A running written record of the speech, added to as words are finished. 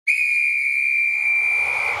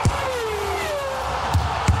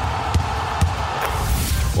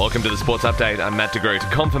Welcome to the Sports Update. I'm Matt DeGroot.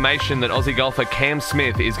 Confirmation that Aussie golfer Cam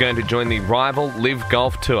Smith is going to join the rival LIV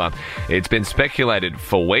Golf Tour. It's been speculated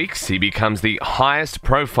for weeks. He becomes the highest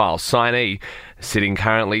profile signee, sitting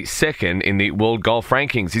currently second in the world golf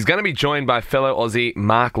rankings. He's going to be joined by fellow Aussie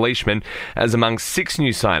Mark Leishman as among 6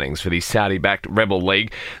 new signings for the Saudi-backed Rebel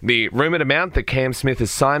League. The rumoured amount that Cam Smith has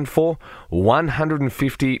signed for,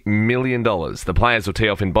 $150 million. The players will tee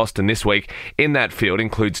off in Boston this week. In that field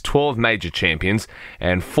includes 12 major champions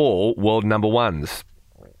and 4 world number ones.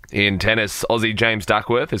 In tennis, Aussie James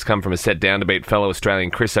Duckworth has come from a set down to beat fellow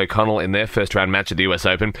Australian Chris O'Connell in their first round match at the US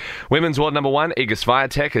Open. Women's world number 1, Iga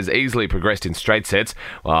Swiatek, has easily progressed in straight sets,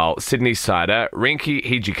 while Sydney sider Rinky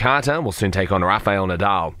Hijikata will soon take on Rafael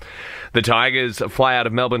Nadal. The Tigers fly out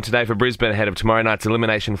of Melbourne today for Brisbane ahead of tomorrow night's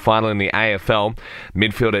elimination final in the AFL.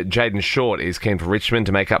 Midfielder Jaden Short is keen for Richmond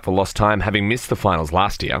to make up for lost time, having missed the finals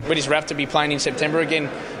last year. We're just wrapped to be playing in September again.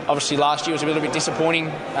 Obviously last year was a little bit disappointing.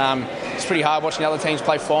 It's pretty hard watching other teams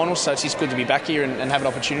play finals, so it's just good to be back here and have an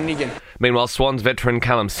opportunity again. Meanwhile, Swans veteran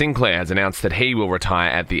Callum Sinclair has announced that he will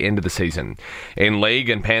retire at the end of the season. In League,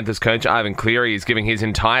 and Panthers coach Ivan Cleary is giving his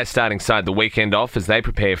entire starting side the weekend off as they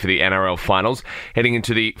prepare for the NRL finals. Heading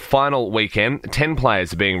into the final weekend, 10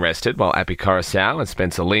 players are being rested, while Api Coruscant and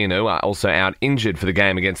Spencer Leonu are also out injured for the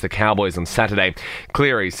game against the Cowboys on Saturday.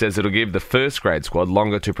 Cleary says it'll give the first grade squad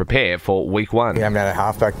longer to prepare for week 1. Yeah, I'm out of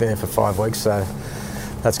halfback there for 5 weeks, so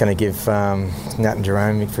that's going to give Nat and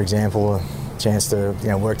Jerome, for example, a chance to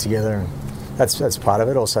work together, and that's part of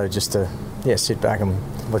it. Also, just to sit back and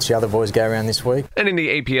watch the other boys go around this week. And in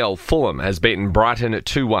the EPL, Fulham has beaten Brighton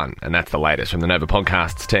 2-1, and that's the latest from the Nova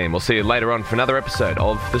Podcasts team. We'll see you later on for another episode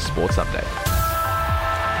of the Sports Update.